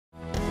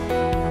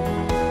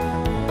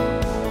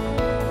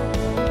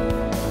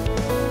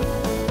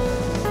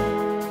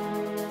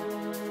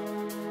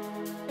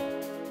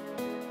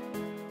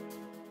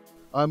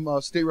I'm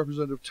State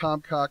Representative Tom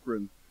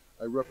Cochran.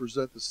 I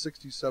represent the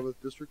 67th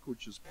District,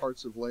 which is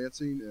parts of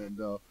Lansing and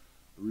the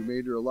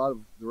remainder, a lot of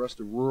the rest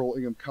of rural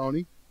Ingham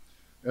County.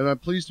 And I'm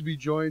pleased to be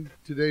joined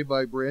today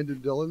by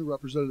Brandon Dillon,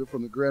 representative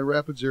from the Grand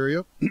Rapids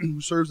area,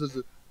 who serves as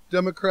the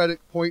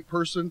Democratic point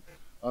person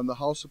on the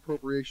House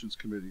Appropriations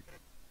Committee.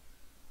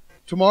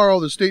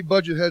 Tomorrow, the state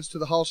budget heads to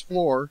the House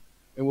floor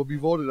and will be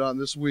voted on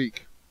this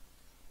week.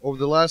 Over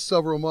the last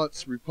several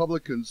months,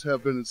 Republicans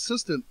have been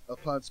insistent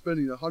upon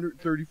spending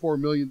 $134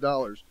 million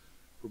for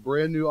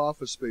brand new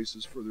office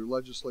spaces for their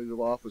legislative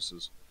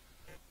offices.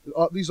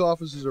 These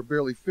offices are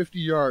barely 50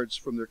 yards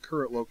from their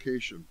current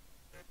location.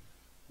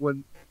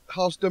 When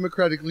House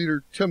Democratic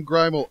leader Tim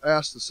Grimel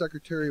asked the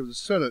Secretary of the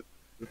Senate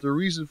if the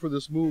reason for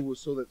this move was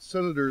so that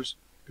senators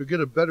could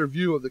get a better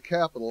view of the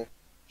Capitol,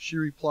 she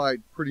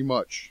replied, "Pretty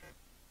much."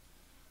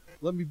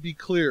 Let me be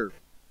clear.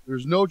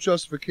 There's no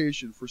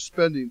justification for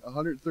spending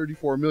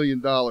 $134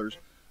 million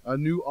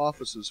on new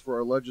offices for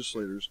our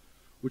legislators,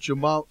 which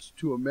amounts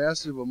to a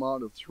massive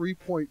amount of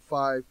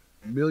 $3.5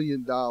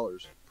 million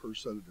per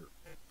senator.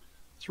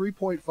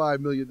 $3.5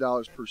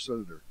 million per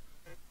senator.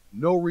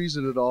 No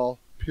reason at all,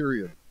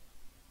 period.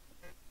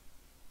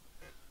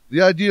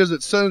 The idea is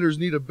that senators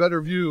need a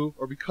better view,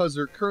 or because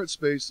their current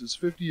space is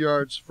 50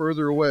 yards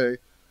further away,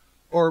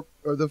 or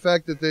the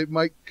fact that they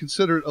might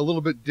consider it a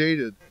little bit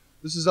dated.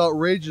 This is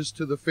outrageous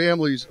to the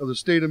families of the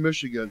state of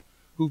Michigan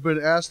who've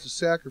been asked to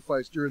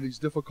sacrifice during these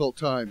difficult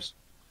times.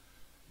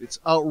 It's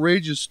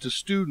outrageous to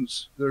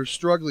students that are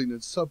struggling in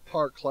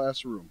subpar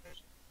classrooms.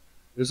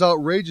 It is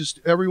outrageous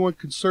to everyone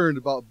concerned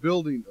about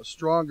building a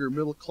stronger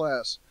middle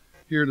class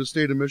here in the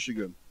state of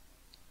Michigan.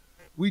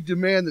 We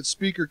demand that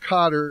Speaker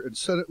Cotter and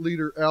Senate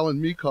Leader Alan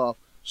Meekhoff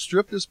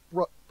strip this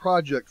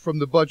project from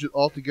the budget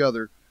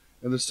altogether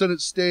and the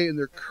Senate stay in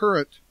their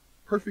current,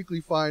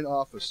 perfectly fine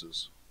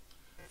offices.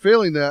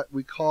 Failing that,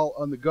 we call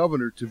on the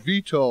governor to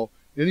veto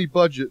any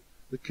budget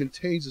that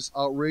contains this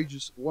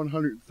outrageous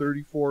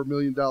 $134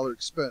 million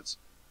expense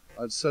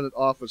on Senate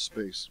office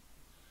space.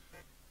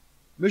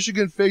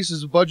 Michigan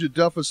faces budget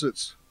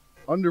deficits,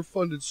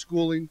 underfunded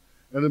schooling,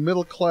 and a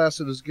middle class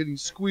that is getting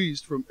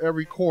squeezed from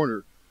every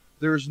corner.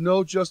 There is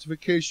no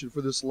justification for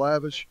this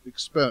lavish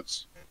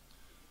expense.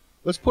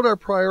 Let's put our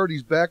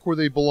priorities back where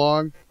they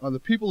belong, on the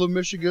people of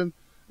Michigan,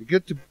 and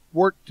get to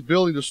work to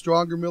building a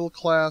stronger middle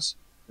class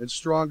and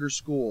stronger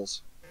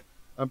schools.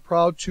 I'm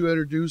proud to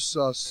introduce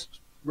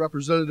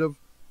Representative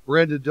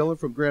Brandon Dillon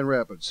from Grand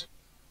Rapids.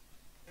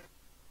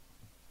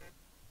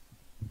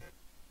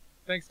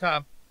 Thanks,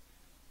 Tom.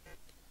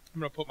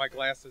 I'm going to put my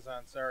glasses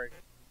on. Sorry.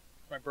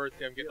 It's my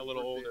birthday. I'm getting a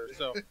little older.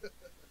 So,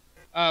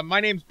 my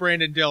name's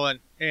Brandon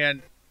Dillon,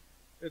 and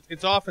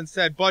it's often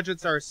said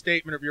budgets are a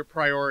statement of your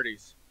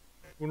priorities.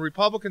 When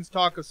Republicans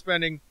talk of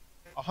spending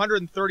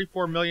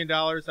 $134 million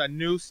on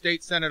new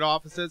state Senate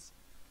offices,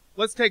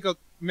 let's take a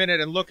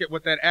minute and look at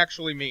what that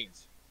actually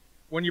means.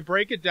 When you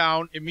break it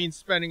down, it means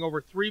spending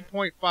over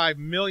 $3.5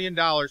 million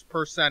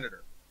per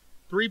senator.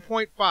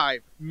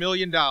 $3.5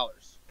 million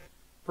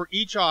for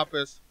each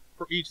office,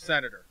 for each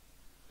senator.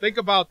 Think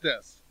about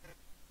this.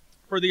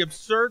 For the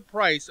absurd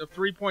price of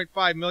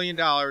 $3.5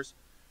 million,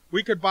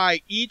 we could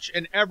buy each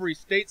and every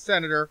state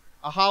senator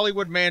a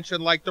Hollywood mansion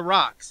like The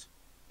Rock's,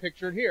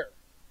 pictured here.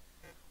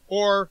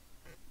 Or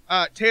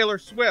Taylor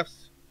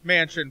Swift's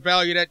mansion,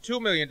 valued at $2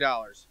 million.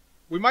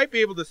 We might be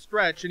able to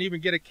stretch and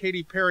even get a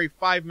Katy Perry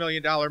 $5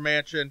 million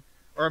mansion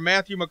or a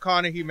Matthew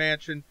McConaughey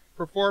mansion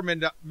for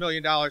 $4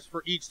 million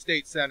for each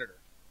state senator.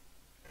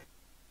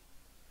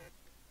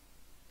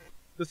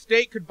 The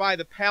state could buy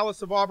the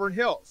Palace of Auburn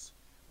Hills,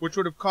 which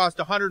would have cost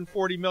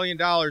 $140 million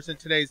in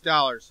today's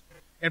dollars,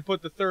 and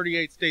put the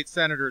 38 state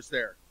senators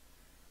there.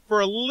 For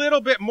a little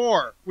bit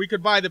more, we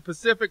could buy the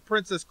Pacific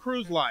Princess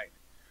Cruise Line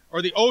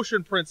or the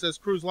Ocean Princess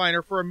Cruise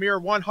Liner for a mere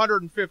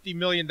 $150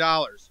 million.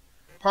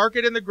 Park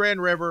it in the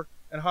Grand River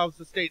and house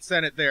the state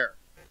Senate there.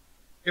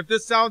 If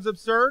this sounds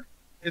absurd,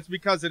 it's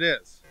because it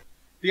is.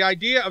 The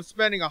idea of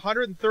spending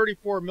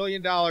 $134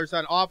 million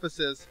on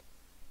offices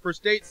for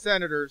state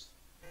senators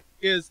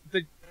is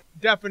the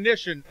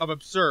definition of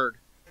absurd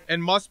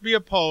and must be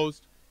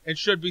opposed and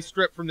should be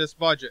stripped from this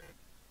budget.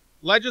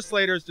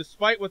 Legislators,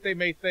 despite what they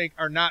may think,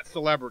 are not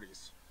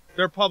celebrities.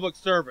 They're public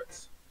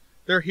servants.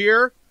 They're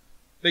here,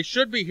 they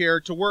should be here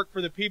to work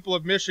for the people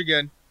of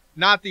Michigan,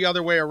 not the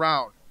other way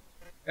around.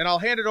 And I'll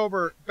hand it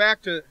over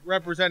back to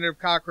Representative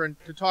Cochran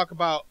to talk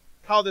about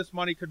how this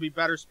money could be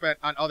better spent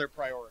on other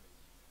priorities.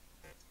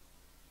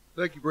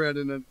 Thank you,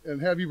 Brandon,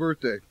 and happy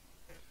birthday.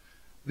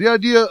 The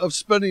idea of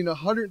spending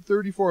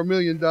 $134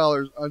 million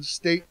on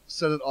state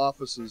Senate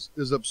offices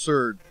is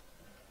absurd.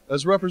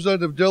 As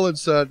Representative Dillon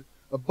said,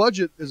 a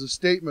budget is a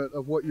statement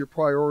of what your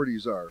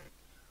priorities are.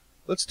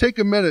 Let's take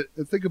a minute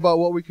and think about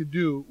what we could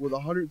do with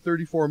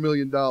 $134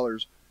 million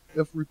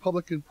if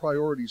Republican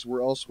priorities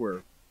were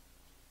elsewhere.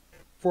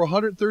 For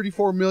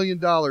 $134 million,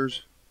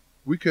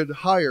 we could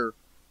hire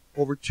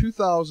over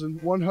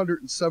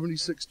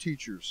 2,176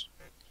 teachers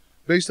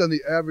based on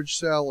the average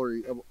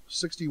salary of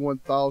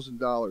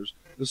 $61,000.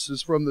 This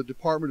is from the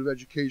Department of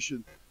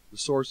Education, the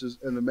sources,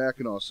 and the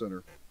Mackinac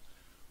Center.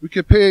 We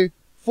could pay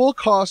full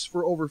costs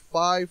for over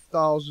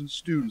 5,000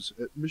 students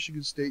at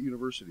Michigan State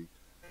University.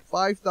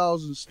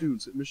 5,000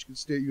 students at Michigan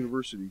State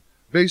University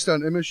based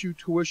on MSU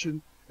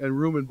tuition and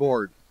room and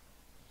board.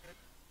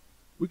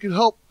 We could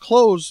help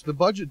close the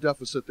budget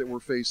deficit that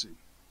we're facing.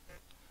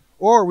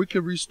 Or we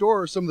could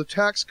restore some of the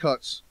tax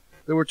cuts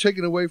that were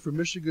taken away from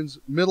Michigan's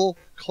middle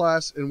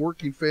class and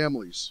working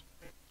families.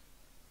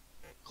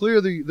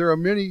 Clearly, there are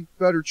many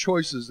better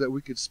choices that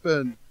we could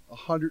spend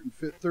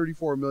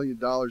 $134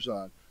 million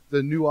on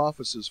than new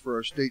offices for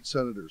our state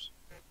senators.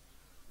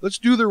 Let's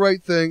do the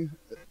right thing,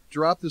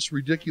 drop this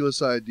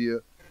ridiculous idea,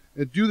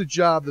 and do the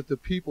job that the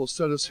people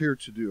sent us here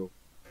to do.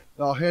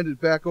 Now I'll hand it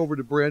back over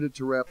to Brandon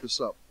to wrap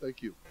this up.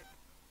 Thank you.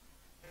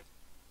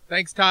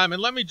 Thanks, Tom.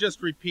 And let me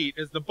just repeat,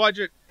 as the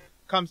budget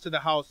comes to the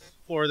House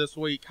floor this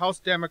week, House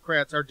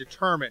Democrats are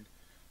determined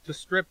to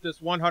strip this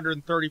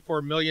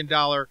 $134 million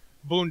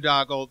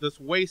boondoggle, this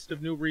waste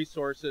of new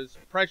resources,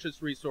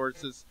 precious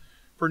resources,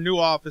 for new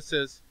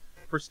offices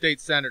for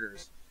state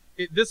senators.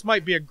 This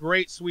might be a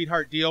great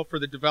sweetheart deal for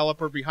the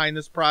developer behind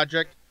this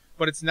project,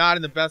 but it's not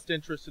in the best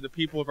interest of the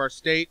people of our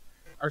state.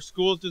 Our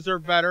schools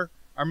deserve better,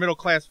 our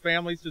middle-class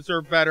families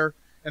deserve better,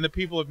 and the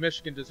people of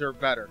Michigan deserve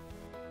better.